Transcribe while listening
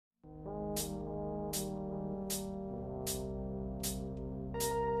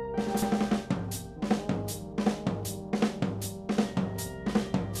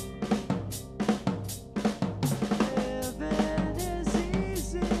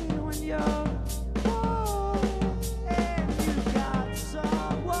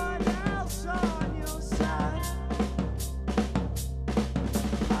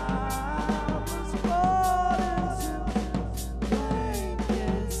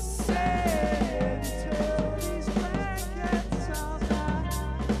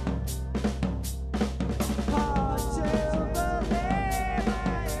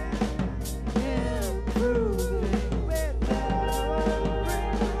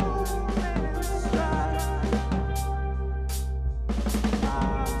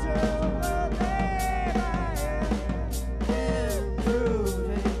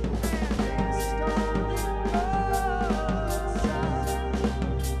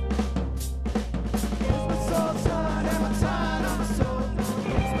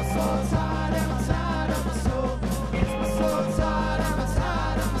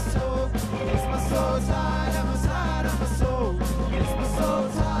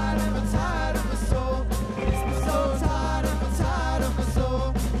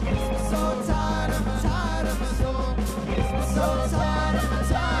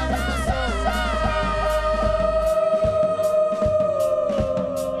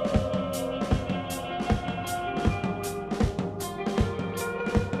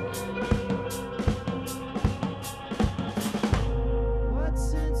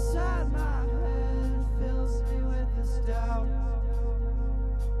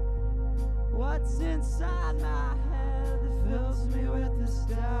What's inside my head that fills me with this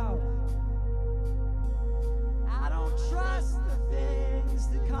doubt? I don't trust the things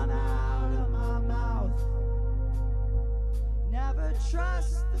that come out of my mouth. Never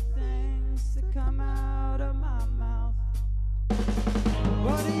trust the things that come out of my mouth.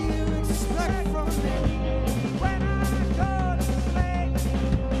 What do you expect from me when I go to sleep?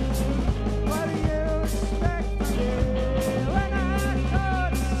 What do you expect from me when I go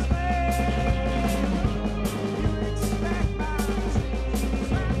to sleep? You expect my dreams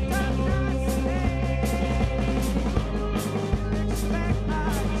wrapped up nicely. You expect my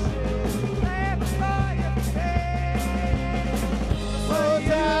dreams lay before your feet. What do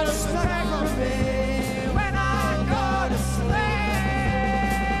you expect from me when I go to sleep?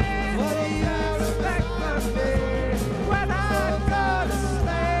 What do you expect from me when I go to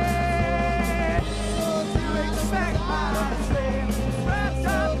sleep? Do you expect my dreams wrapped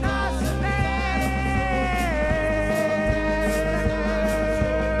up nicely?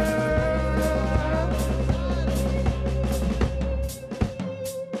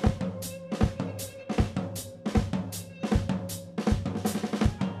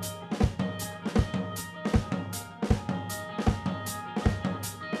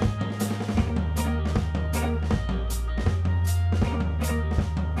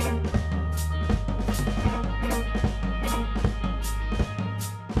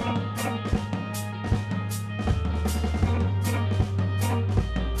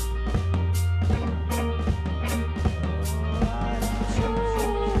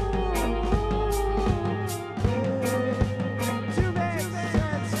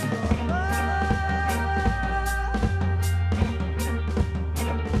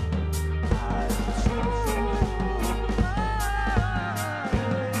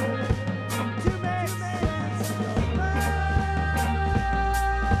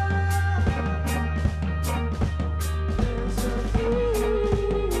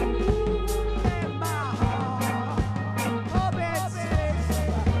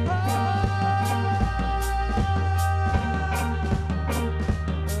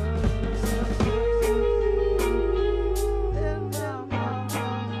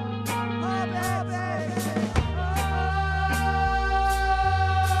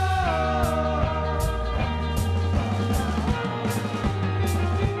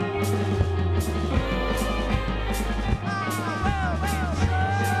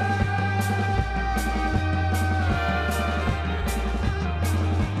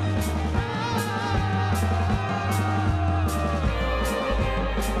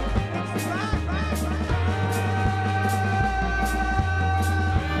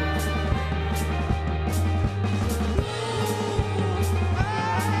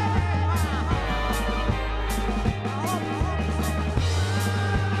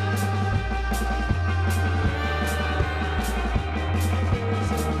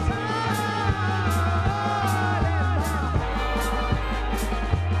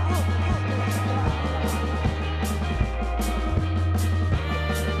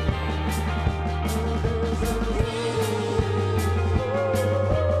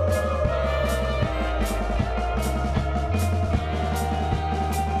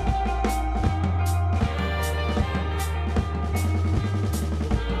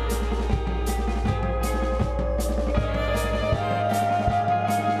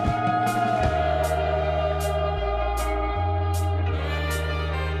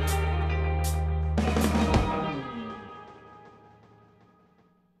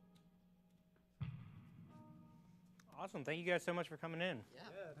 Awesome. Thank you guys so much for coming in. Yeah,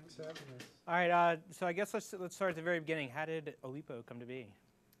 thanks for having us. All right, so I guess let's start at the very beginning. How did Oulipo come to be?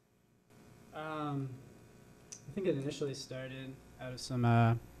 I think it initially started out of some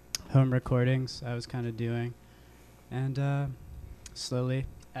home recordings I was kind of doing, and slowly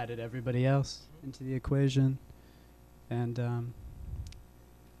added everybody else into the equation, and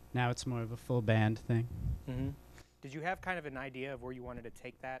now it's more of a full band thing. Mm-hmm. Did you have kind of an idea of where you wanted to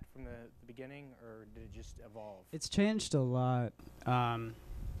take that from the beginning, or did it just evolve? It's changed a lot.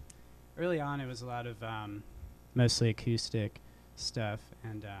 Early on, it was a lot of mostly acoustic stuff,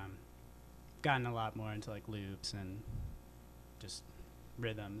 and gotten a lot more into like loops and just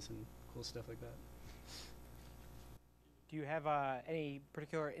rhythms and cool stuff like that. Do you have any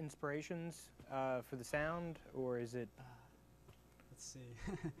particular inspirations for the sound, or is it? Let's see.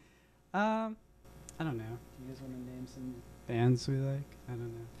 I don't know. Do you guys want to name some bands we like? I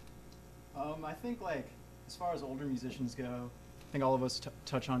don't know. I think like as far as older musicians go, I think all of us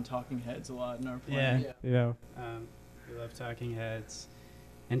touch on Talking Heads a lot in our playing. Yeah. We love Talking Heads,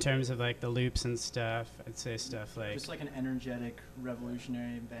 in terms of like the loops and stuff, I'd say stuff like Just like an energetic,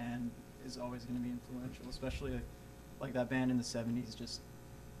 revolutionary band is always going to be influential, especially like that band in the 70s just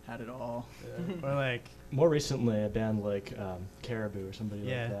had it all. or like More recently, a band like Caribou or somebody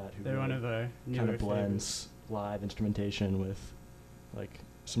yeah, like that, who they're one of our newer kind of favorites. blends live instrumentation with like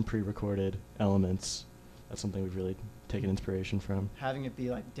some pre-recorded elements. That's something we've really taken inspiration from. Having it be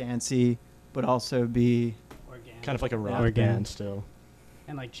like dancey, but also be Organic. Kind of like a rock Organic. band still.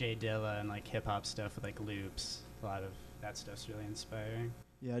 And like Jay Dilla and like hip hop stuff with like loops. A lot of that stuff's really inspiring.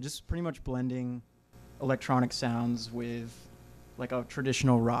 yeah, just pretty much blending electronic sounds with like a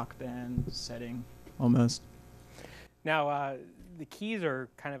traditional rock band setting almost. Now, the keys are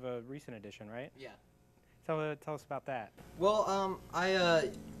kind of a recent addition, right? Yeah. Tell us about that. Well, I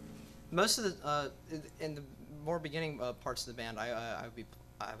most of the in the more beginning parts of the band, I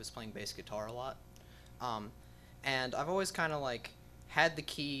was playing bass guitar a lot, and I've always kind of like had the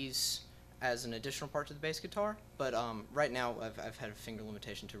keys as an additional part to the bass guitar. But right now, I've had a finger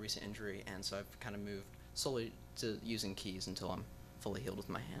limitation to recent injury, and so I've kind of moved solely to using keys until I'm fully healed with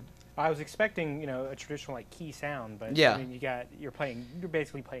my hand. I was expecting, a traditional like key sound, but Yeah. I mean, you're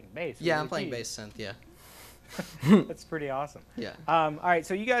basically playing bass. with Yeah, the I'm playing keys. bass synth. Yeah. That's pretty awesome. Yeah. All right,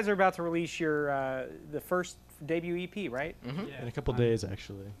 so you guys are about to release your the first debut EP, right? Mm-hmm. Yeah. In a couple days,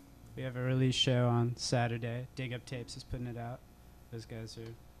 actually. We have a release show on Saturday. Dig Up Tapes is putting it out. Those guys are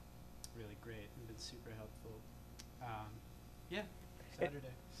really great and been super helpful. Yeah, Saturday.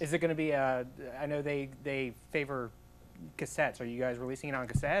 Is it going to be? I know they favor cassettes. Are you guys releasing it on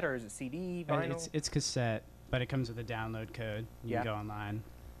cassette or is it CD, vinyl? It's cassette, but it comes with a download code. You Yeah. can go online,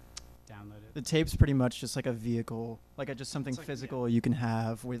 download it. The tape's pretty much just like a vehicle, like just something It's like- physical you can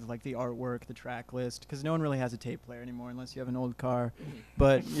have with like the artwork, the track list, because no one really has a tape player anymore unless you have an old car.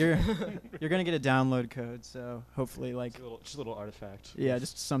 But you're gonna get a download code, so hopefully like Just a little artifact. yeah,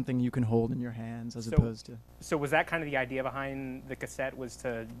 just something you can hold in your hands as So- opposed to. So was that kind of the idea behind the cassette? Was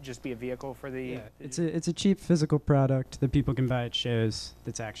to just be a vehicle for the? Yeah, it's a cheap physical product that people can buy at shows.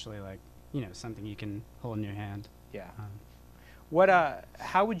 That's actually like something you can hold in your hand. Yeah. Um, What?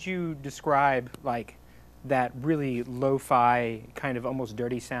 How would you describe like that really lo-fi kind of almost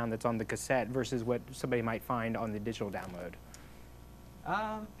dirty sound that's on the cassette versus what somebody might find on the digital download?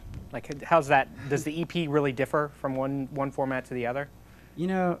 Like, how's that? Does the EP really differ from one format to the other?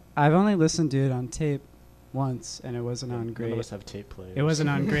 I've only listened to it on tape once, and it wasn't on None great. of us have tape players. It wasn't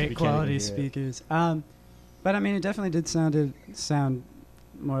on We great can't quality even hear it. speakers. But I mean, it definitely did sound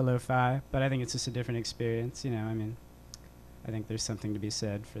more lo-fi. But I think it's just a different experience. I think there's something to be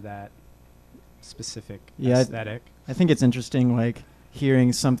said for that specific Yeah, aesthetic. I think it's interesting, like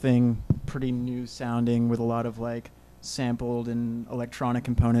hearing something pretty new sounding with a lot of like sampled and electronic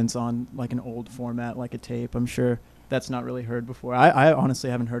components on like an old format, like a tape. I'm sure that's not really heard before. I honestly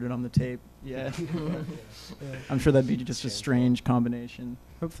haven't heard it on the tape yet. I'm sure that'd be just a strange combination.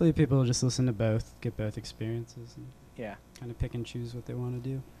 Hopefully, people will just listen to both, get both experiences, and Yeah. kind of pick and choose what they want to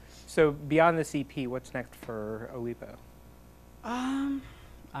do. So beyond this EP, what's next for Oulipo?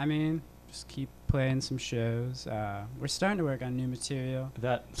 I mean, just keep playing some shows. We're starting to work on new material.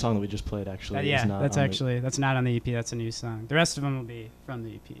 That song that we just played actually yeah, is not that's on that's not on the EP. That's a new song. The rest of them will be from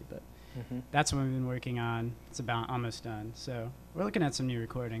the EP, but that's what we've been working on. It's about almost done. So we're looking at some new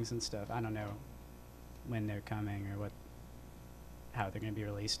recordings and stuff. I don't know when they're coming or how they're going to be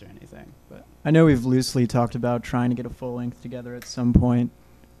released or anything. But I know we've loosely talked about trying to get a full length together at some point,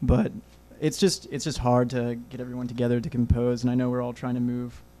 but it's just hard to get everyone together to compose, and I know we're all trying to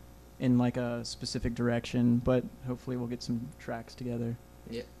move in like a specific direction, but hopefully we'll get some tracks together.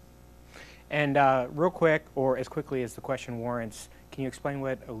 Yeah. And real quick, or as quickly as the question warrants, can you explain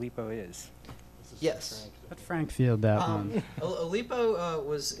what Oulipo is? This is Yes. let Frank field that one.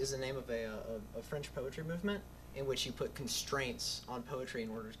 Oulipo is the name of a French poetry movement in which you put constraints on poetry in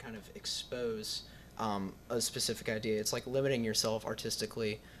order to kind of expose a specific idea. It's like limiting yourself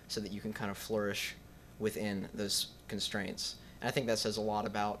artistically so that you can kind of flourish within those constraints. And I think that says a lot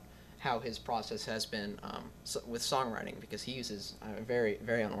about how his process has been with songwriting, because he uses very,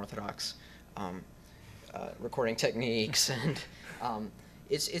 very unorthodox recording techniques, and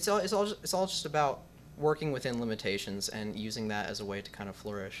it's all just about working within limitations and using that as a way to kind of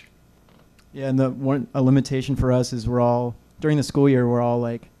flourish. Yeah, and a limitation for us is during the school year, we're all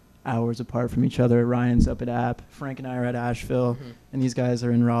like hours apart from each other. Ryan's up at App, Frank and I are at Asheville, and these guys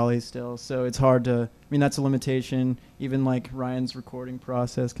are in Raleigh still. So it's hard that's a limitation. Even like Ryan's recording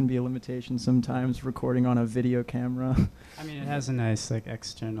process can be a limitation sometimes, recording on a video camera. I mean, it has a nice like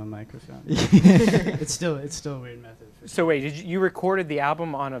external microphone. It's still a weird method. So wait, you recorded the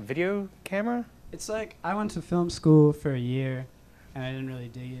album on a video camera? It's like I went to film school for a year, and I didn't really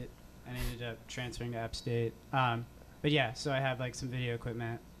dig it, and I ended up transferring to App State. But yeah, so I have like some video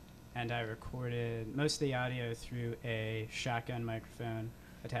equipment, and I recorded most of the audio through a shotgun microphone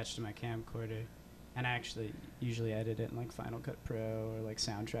attached to my camcorder, and I actually usually edit it in like Final Cut Pro or like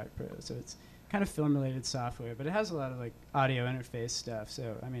Soundtrack Pro, so it's kind of film-related software, but it has a lot of like audio interface stuff,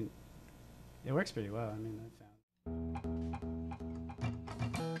 so I mean, it works pretty well. I mean, I found.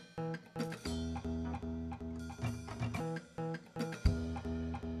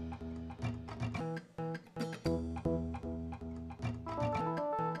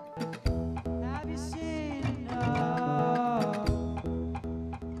 Have you seen enough?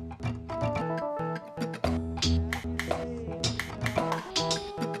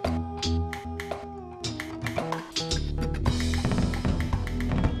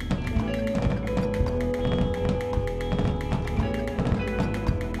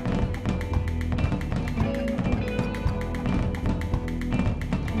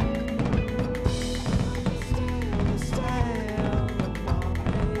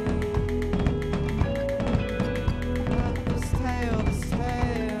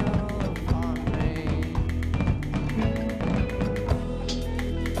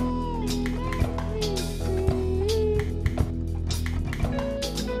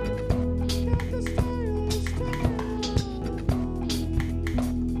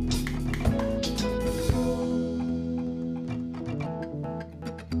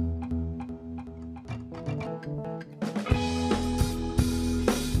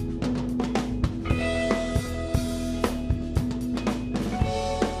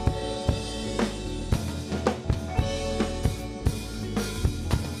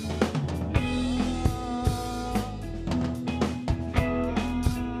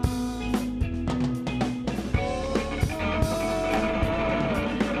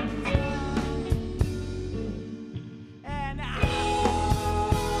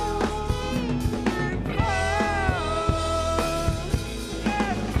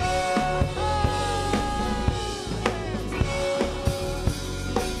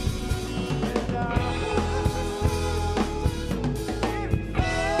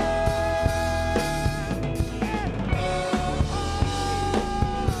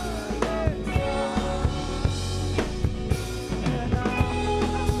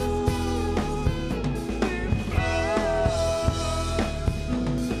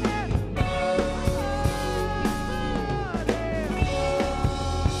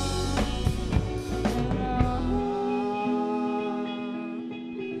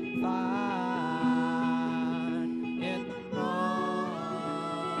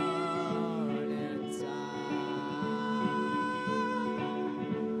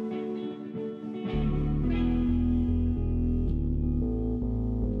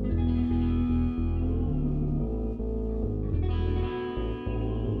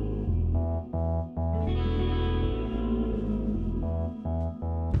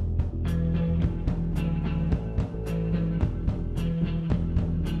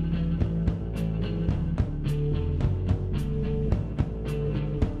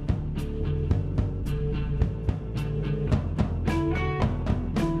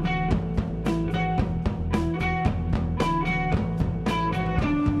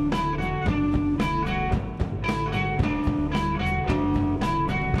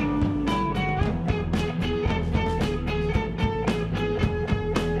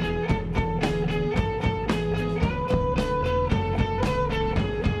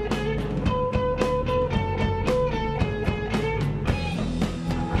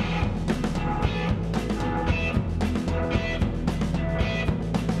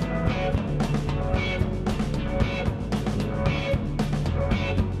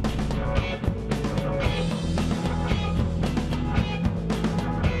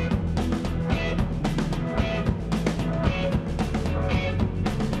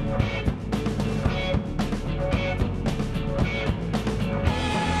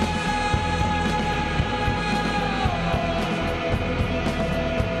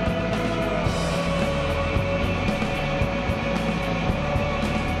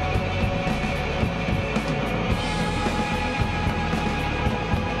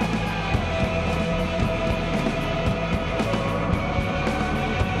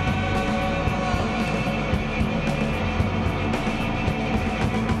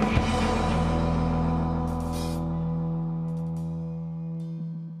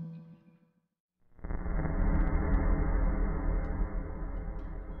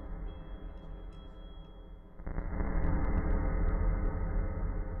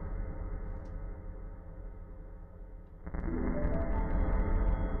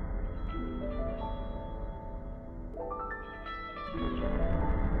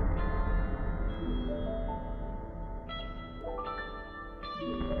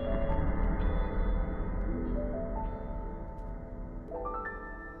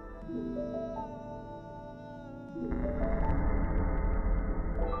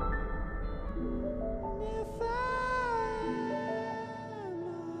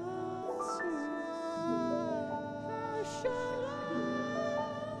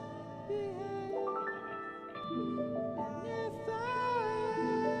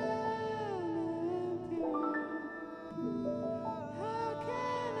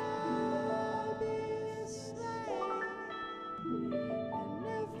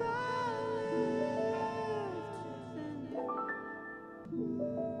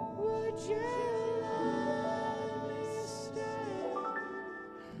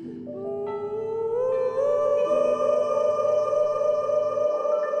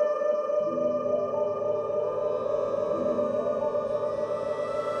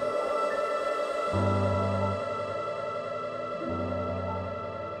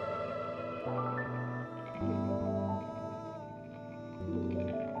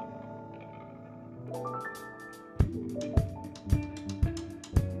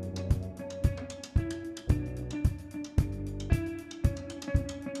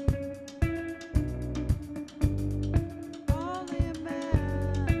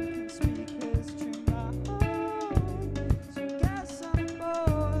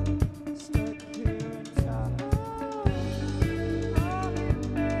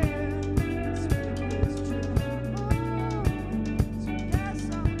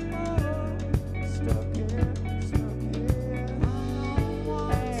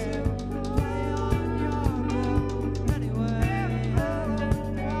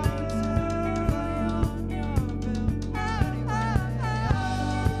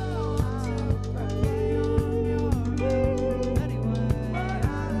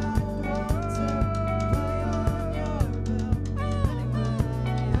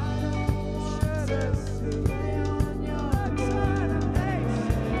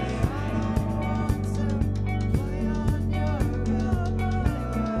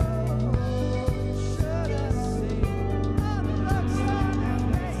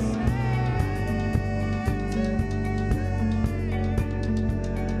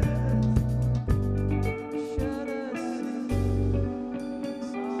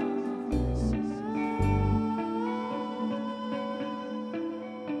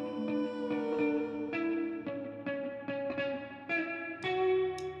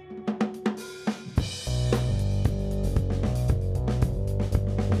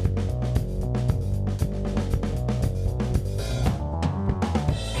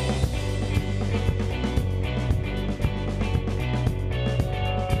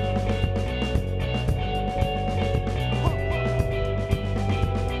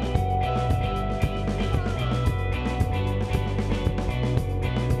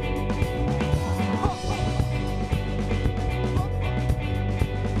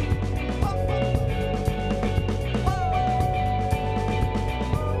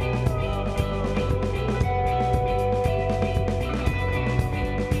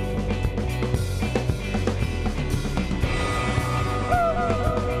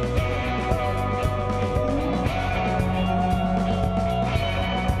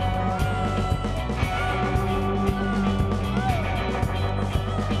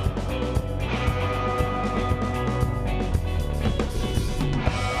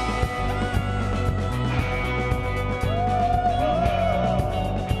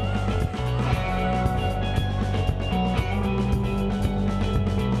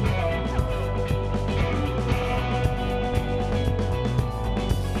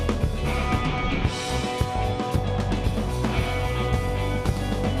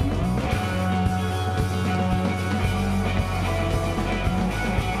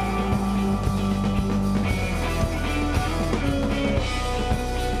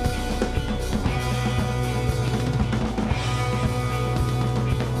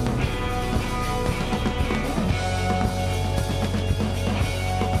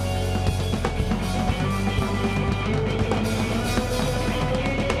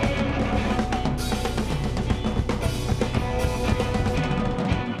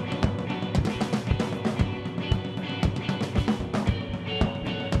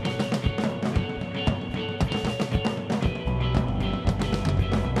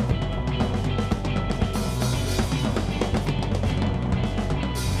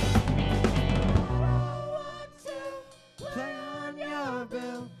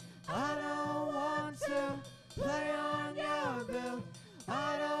 bill. I